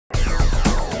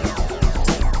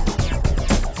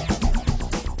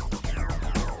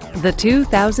The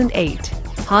 2008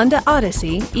 Honda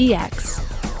Odyssey EX.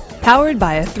 Powered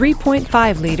by a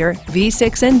 3.5-liter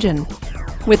V6 engine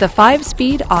with a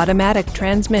 5-speed automatic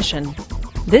transmission.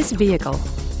 This vehicle,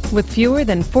 with fewer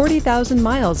than 40,000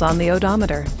 miles on the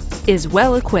odometer, is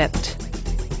well equipped.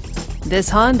 This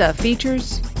Honda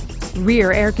features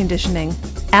rear air conditioning,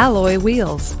 alloy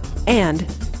wheels, and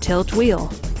tilt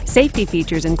wheel. Safety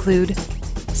features include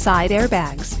side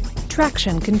airbags,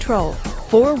 traction control,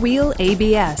 4-wheel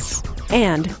ABS,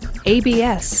 and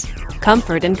ABS.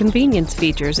 Comfort and convenience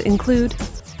features include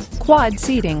quad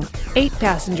seating,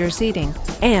 8-passenger seating,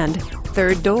 and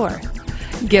third door.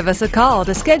 Give us a call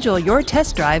to schedule your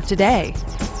test drive today.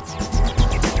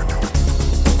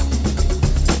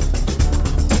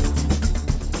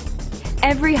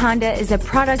 Every Honda is a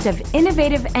product of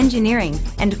innovative engineering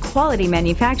and quality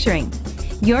manufacturing.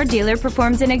 Your dealer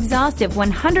performs an exhaustive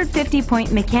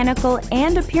 150-point mechanical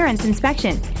and appearance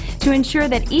inspection to ensure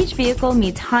that each vehicle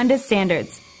meets Honda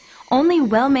standards. Only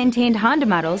well-maintained Honda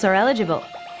models are eligible.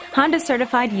 Honda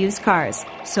certified used cars,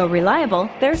 so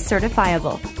reliable they're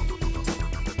certifiable.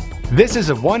 This is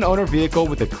a one-owner vehicle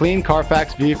with a clean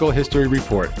Carfax Vehicle History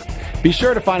Report. Be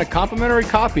sure to find a complimentary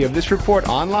copy of this report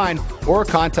online or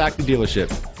contact the dealership.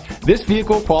 This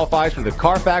vehicle qualifies for the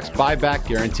Carfax Buyback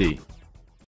Guarantee.